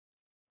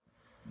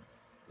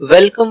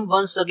Welcome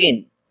once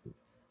again.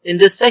 In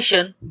this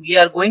session, we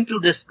are going to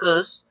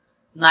discuss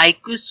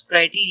Nyquist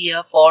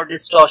criteria for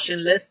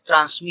distortionless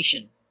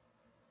transmission.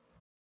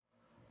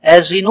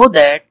 As we know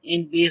that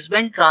in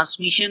baseband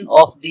transmission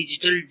of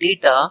digital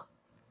data,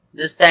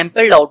 the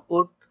sampled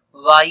output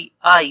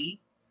yi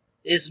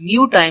is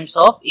mu times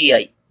of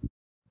ai,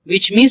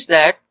 which means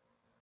that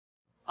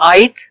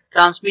ith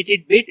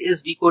transmitted bit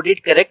is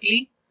decoded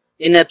correctly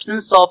in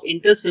absence of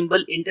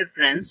inter-symbol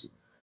interference.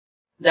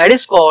 That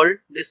is called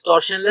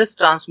distortionless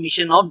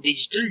transmission of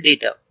digital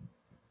data.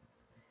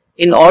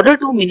 In order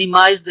to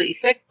minimize the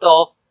effect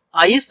of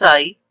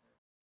ISI,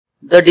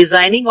 the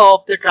designing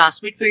of the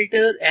transmit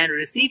filter and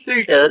receive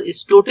filter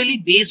is totally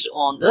based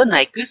on the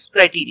Nyquist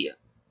criteria.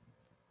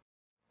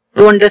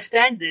 To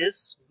understand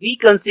this, we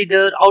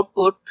consider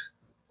output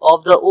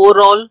of the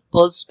overall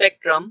pulse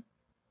spectrum,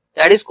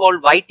 that is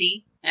called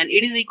yt, and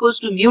it is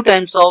equals to mu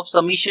times of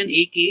summation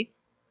ak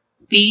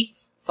p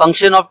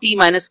function of t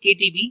minus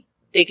ktb,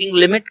 taking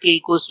limit k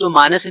equals to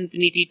minus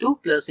infinity to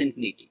plus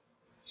infinity.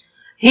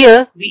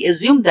 Here we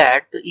assume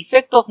that the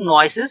effect of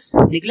noise is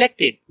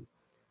neglected,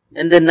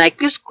 and the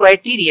Nyquist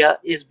criteria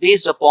is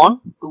based upon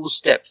two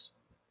steps.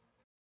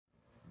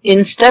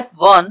 In step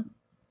 1,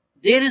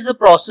 there is a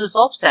process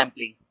of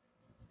sampling,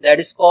 that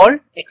is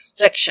called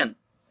extraction.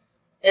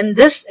 In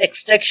this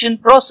extraction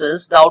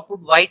process, the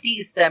output yt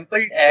is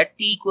sampled at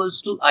t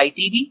equals to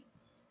itb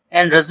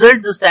and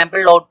result the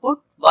sampled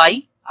output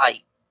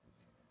yi.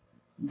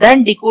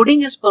 Then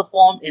decoding is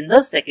performed in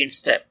the second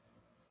step.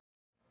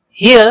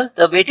 Here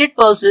the weighted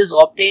pulse is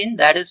obtained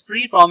that is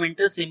free from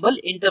inter-symbol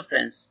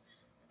interference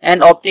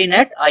and obtained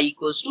at I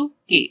equals to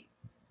k.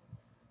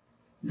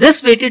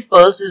 This weighted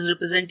pulse is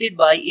represented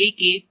by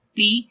ak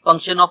p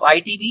function of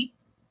itb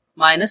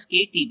minus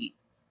ktb.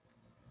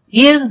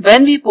 Here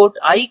when we put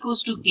I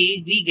equals to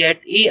k, we get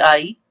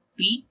ai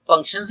p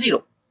function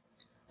 0,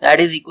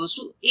 that is equals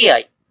to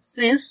ai,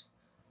 since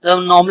the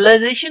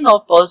normalization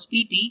of pulse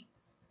pt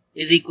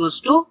is equals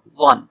to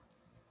 1.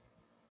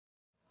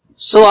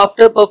 So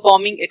after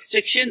performing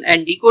extraction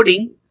and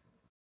decoding,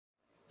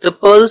 the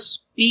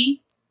pulse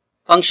p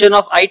function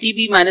of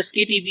itb minus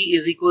ktb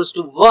is equals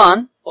to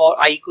 1 for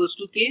I equals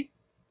to k.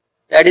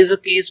 That is the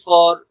case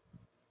for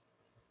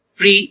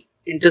free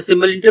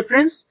inter-symbol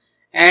interference,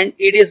 and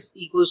it is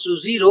equals to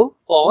 0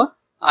 for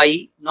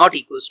I not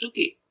equals to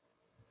k.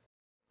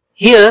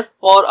 Here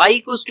for I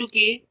equals to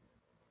k,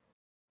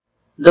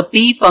 the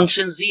p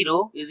function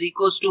 0 is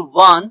equals to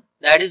 1,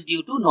 that is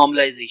due to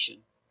normalization.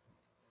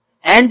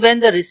 And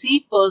when the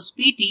receive pulse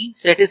pt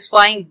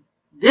satisfying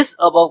this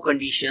above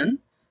condition,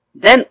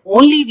 then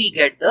only we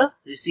get the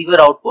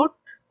receiver output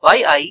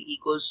yi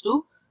equals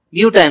to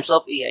mu times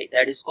of ai.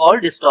 That is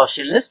called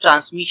distortionless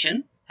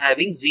transmission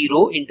having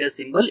 0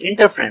 inter-symbol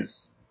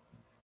interference.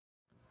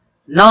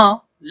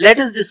 Now let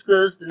us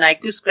discuss the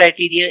Nyquist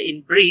criteria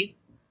in brief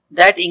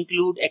that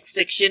include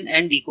extraction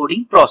and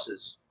decoding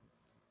process.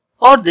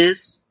 For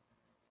this,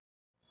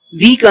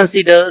 we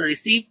consider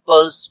received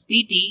pulse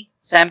pt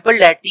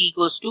sampled at t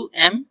equals to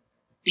m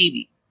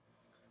tb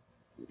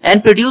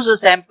and produce a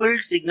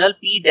sampled signal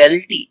p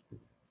del t.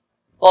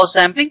 For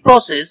sampling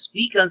process,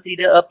 we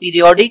consider a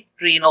periodic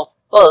train of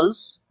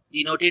pulse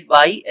denoted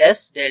by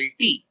s del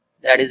t,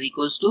 that is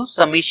equals to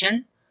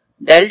summation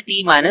del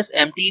t minus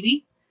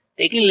mtb,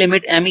 taking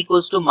limit m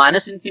equals to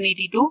minus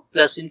infinity to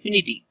plus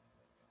infinity.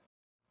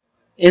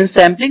 In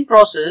sampling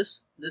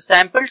process, the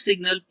sampled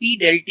signal p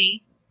del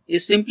t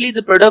is simply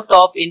the product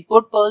of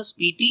input pulse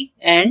pt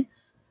and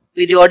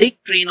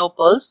periodic train of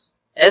pulse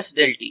s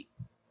del t,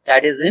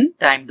 that is in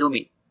time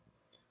domain.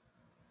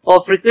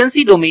 For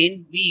frequency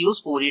domain, we use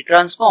Fourier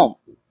transform.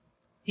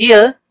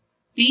 Here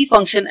p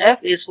function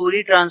f is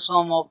Fourier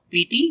transform of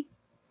pt,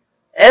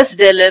 s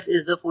del f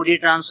is the Fourier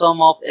transform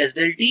of s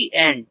del t,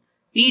 and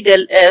p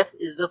del f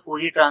is the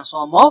Fourier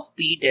transform of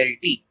p del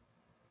t.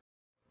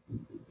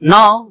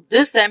 Now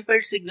this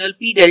sampled signal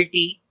p del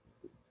t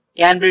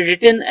can be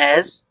written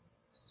as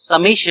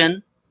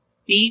summation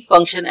p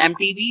function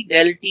mtb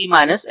del t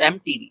minus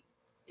mtb,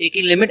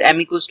 taking limit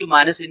m equals to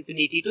minus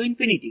infinity to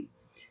infinity.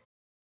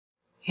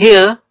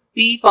 Here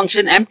p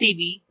function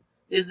mtb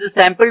is the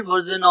sampled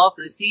version of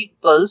received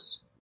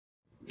pulse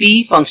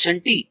p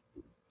function t.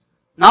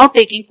 Now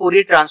taking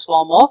Fourier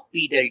transform of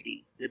p del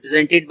t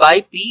represented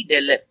by p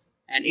del f,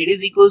 and it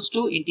is equals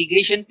to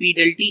integration p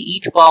del t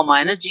e to power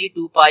minus j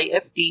 2 pi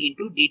ft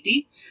into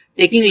dt,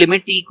 taking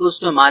limit t equals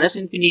to minus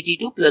infinity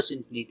to plus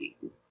infinity.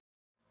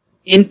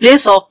 In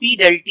place of p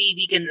del t,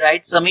 we can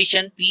write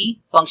summation p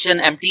function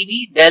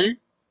mtb del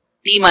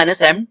t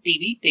minus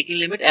mtb, taking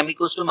limit m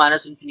equals to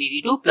minus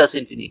infinity to plus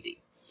infinity.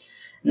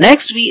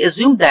 Next, we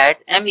assume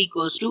that m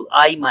equals to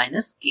I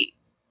minus k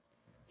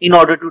in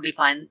order to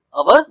define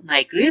our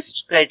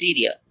Nyquist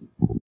criteria.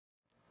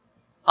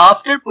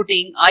 After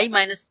putting I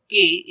minus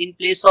k in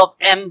place of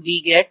m,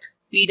 we get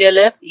p del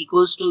f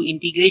equals to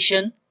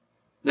integration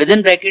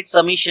within bracket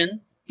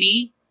summation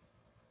p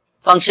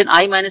function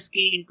I minus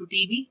k into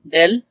tb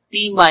del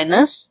t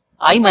minus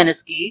I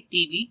minus k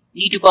tb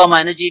e to power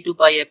minus j 2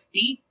 pi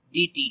ft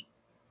dt.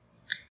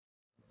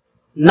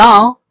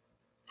 Now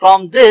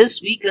From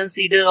this, we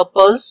consider a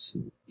pulse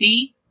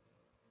P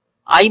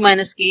I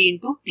minus k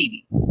into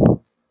Tb,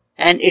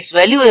 and its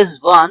value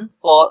is 1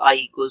 for I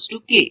equals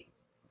to k,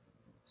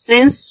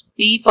 since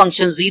P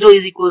function 0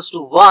 is equals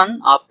to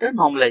 1 after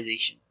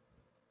normalization,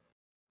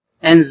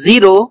 and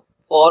 0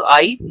 for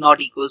I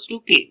not equals to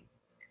k.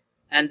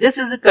 And this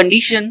is a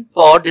condition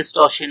for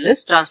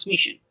distortionless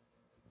transmission.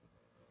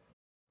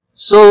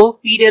 So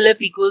P del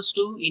f equals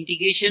to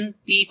integration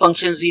P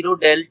function 0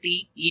 del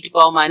t e to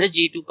power minus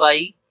j2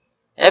 pi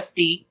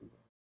ft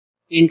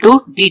into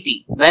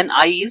dt when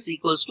I is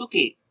equals to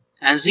k,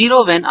 and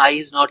 0 when I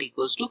is not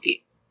equals to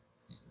k.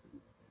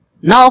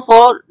 Now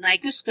for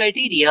Nyquist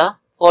criteria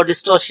for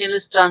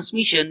distortionless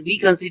transmission, we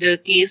consider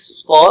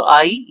case for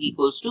I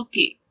equals to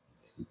k.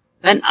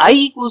 When I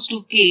equals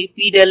to k,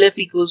 P del f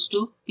equals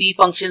to P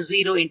function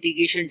 0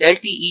 integration del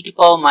t e to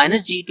power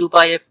minus j2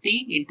 pi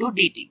ft into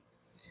dt.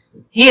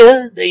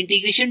 Here the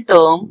integration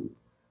term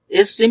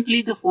is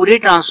simply the Fourier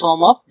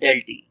transform of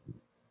del t,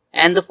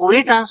 and the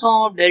Fourier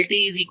transform of del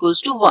t is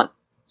equals to 1.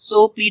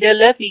 So P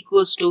del f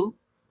equals to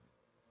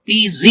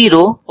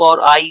P0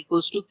 for I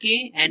equals to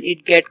k, and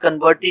it get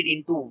converted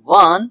into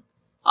 1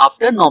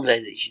 after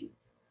normalization.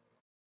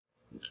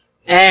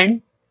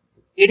 And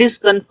it is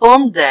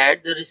confirmed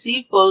that the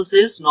received pulse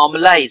is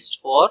normalized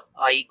for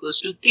I equals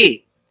to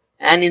k,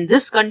 and in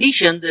this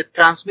condition the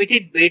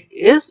transmitted bit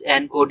is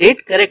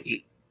encoded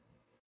correctly.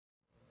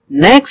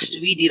 Next,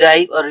 we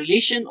derive a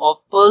relation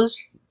of pulse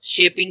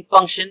shaping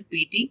function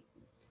Pt,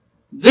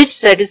 which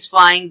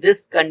satisfying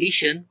this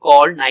condition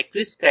called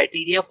Nyquist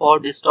criteria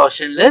for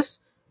distortionless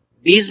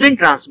baseband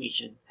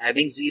transmission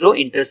having zero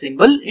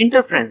intersymbol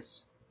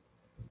interference.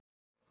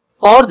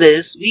 For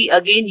this, we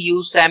again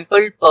use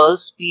sampled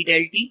pulse P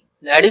del t,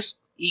 that is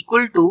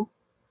equal to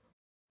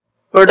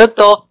product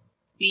of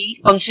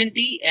P function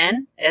t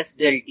and S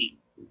del t.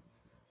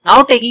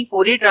 Now taking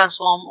Fourier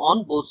transform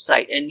on both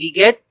sides, and we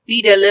get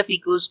P del f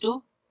equals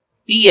to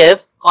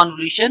Pf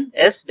convolution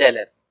S del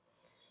f.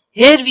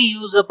 Here we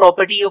use a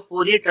property of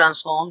Fourier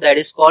transform that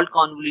is called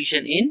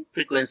convolution in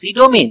frequency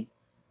domain,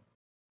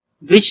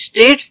 which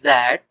states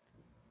that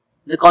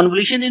the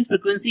convolution in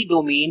frequency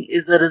domain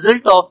is the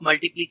result of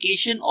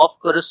multiplication of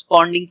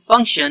corresponding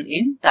function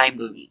in time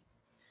domain.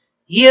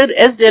 Here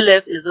S del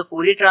f is the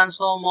Fourier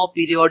transform of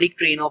periodic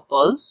train of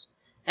pulse,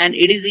 and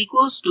it is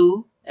equals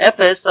to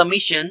Fs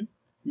summation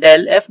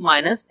del f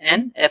minus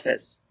n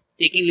Fs,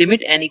 taking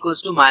limit n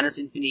equals to minus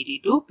infinity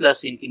to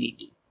plus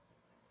infinity.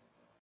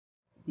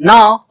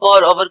 Now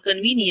for our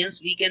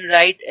convenience, we can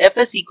write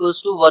Fs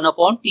equals to 1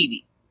 upon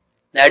Tb,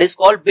 that is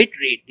called bit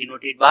rate,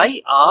 denoted by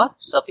R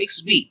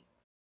suffix b.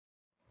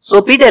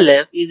 So P del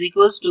f is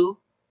equals to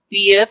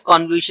Pf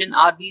convolution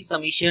Rb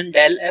summation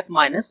del f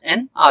minus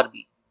n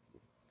Rb.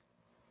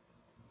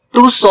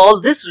 To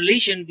solve this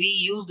relation, we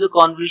use the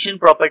convolution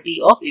property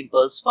of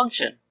impulse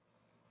function.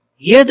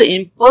 Here the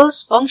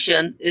impulse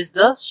function is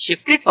the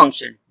shifted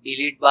function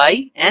delayed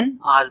by n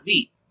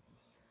Rb,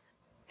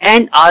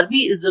 and Rb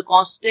is the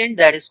constant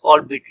that is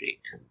called bit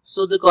rate.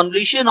 So the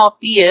convolution of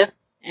Pf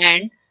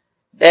and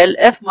del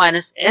f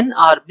minus n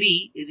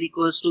Rb is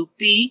equals to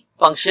P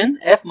function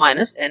f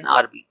minus n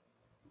Rb.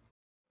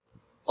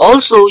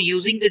 Also,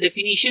 using the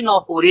definition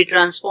of Fourier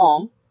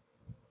transform,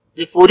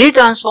 the Fourier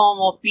transform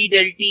of P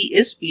del t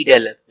is P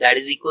del f, that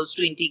is equals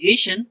to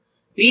integration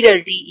P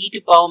del t e to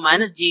power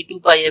minus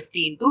j2 pi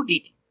ft into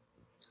dt.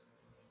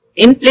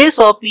 In place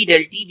of P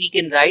del t, we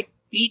can write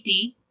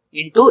Pt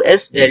into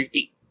S del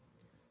t.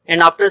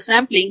 And after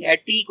sampling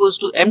at t equals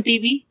to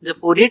mtb, the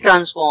Fourier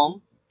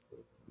transform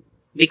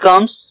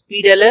becomes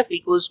P del f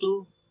equals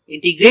to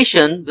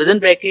integration within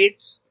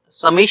brackets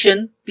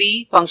summation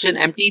P function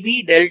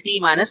mtb del t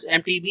minus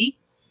mtb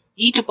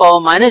e to power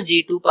minus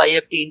j2 pi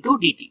ft into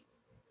dt.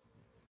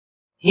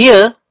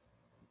 Here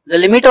the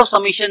limit of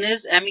summation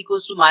is m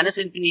equals to minus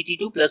infinity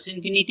to plus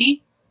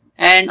infinity,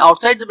 and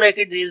outside the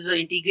bracket there is an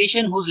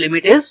integration whose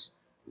limit is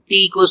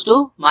t equals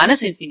to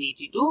minus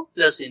infinity to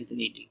plus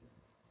infinity.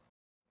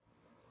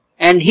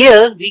 And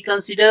here we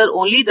consider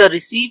only the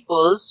received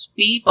pulse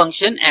P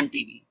function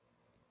mtb.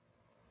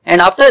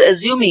 And after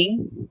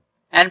assuming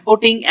and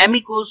putting m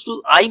equals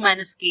to I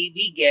minus k,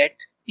 we get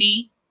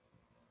P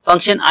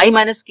function I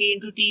minus k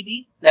into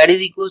Tb, that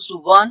is equals to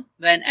 1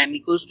 when m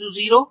equals to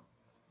 0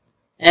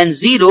 and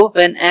 0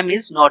 when m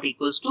is not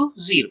equals to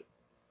 0.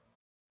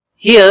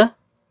 Here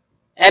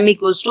m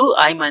equals to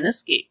I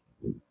minus k.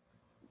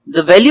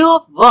 The value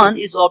of 1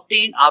 is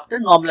obtained after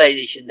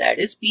normalization, that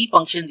is P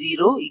function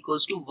 0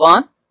 equals to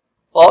 1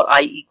 for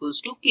I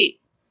equals to k,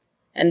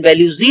 and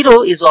value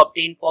 0 is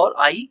obtained for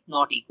I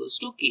not equals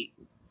to k.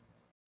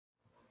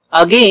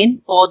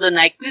 Again, for the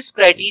Nyquist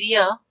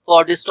criteria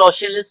for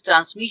distortionless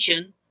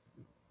transmission,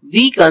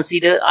 we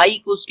consider I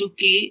equals to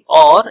k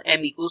or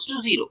m equals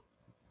to 0.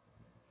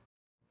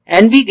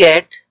 And we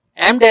get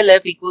m del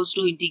f equals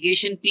to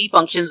integration P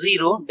function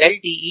 0 del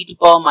t e to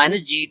power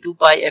minus j2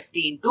 pi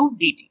ft into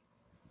dt.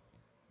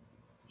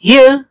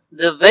 Here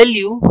the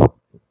value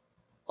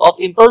of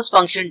impulse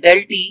function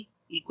del t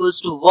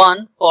equals to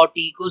 1 for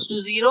t equals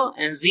to 0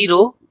 and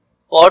 0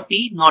 for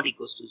t not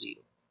equals to 0.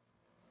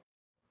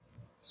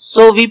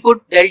 So we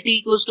put del t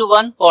equals to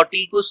 1 for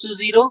t equals to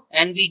 0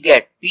 and we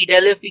get p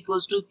del f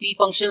equals to p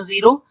function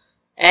 0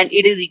 and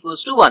it is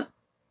equals to 1.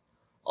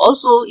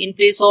 Also in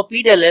place of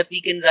p del f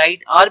we can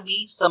write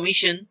rb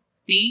summation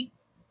p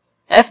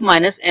f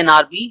minus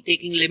nrb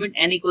taking limit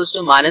n equals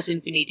to minus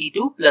infinity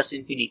to plus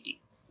infinity.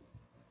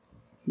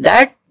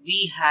 That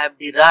we have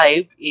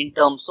derived in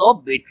terms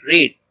of bit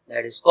rate,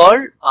 that is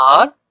called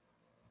r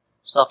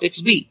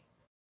suffix b.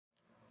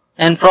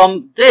 And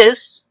from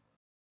this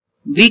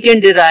we can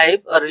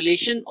derive a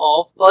relation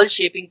of pulse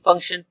shaping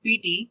function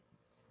pt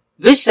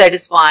which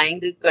satisfying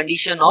the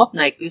condition of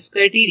Nyquist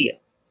criteria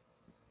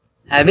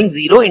having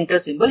zero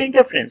intersymbol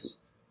interference,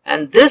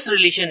 and this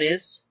relation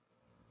is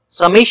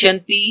summation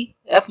p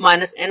f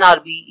minus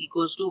nrb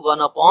equals to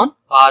 1 upon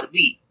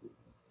rb.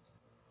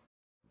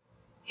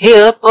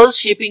 Here pulse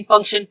shaping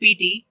function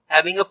pt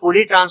having a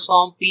Fourier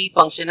transform p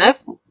function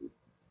f,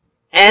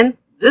 and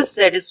this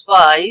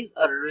satisfies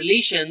a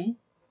relation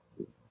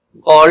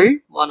called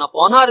 1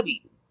 upon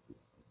rb,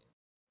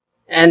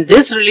 and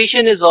this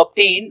relation is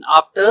obtained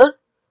after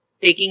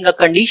taking a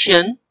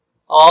condition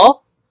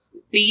of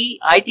p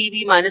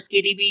itb minus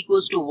kdb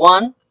equals to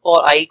 1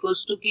 for I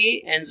equals to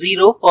k and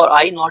 0 for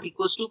I not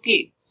equals to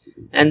k,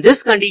 and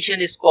this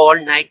condition is called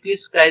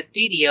Nyquist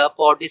criteria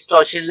for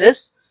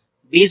distortionless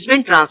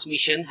baseband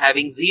transmission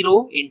having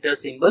zero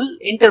intersymbol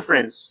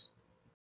interference.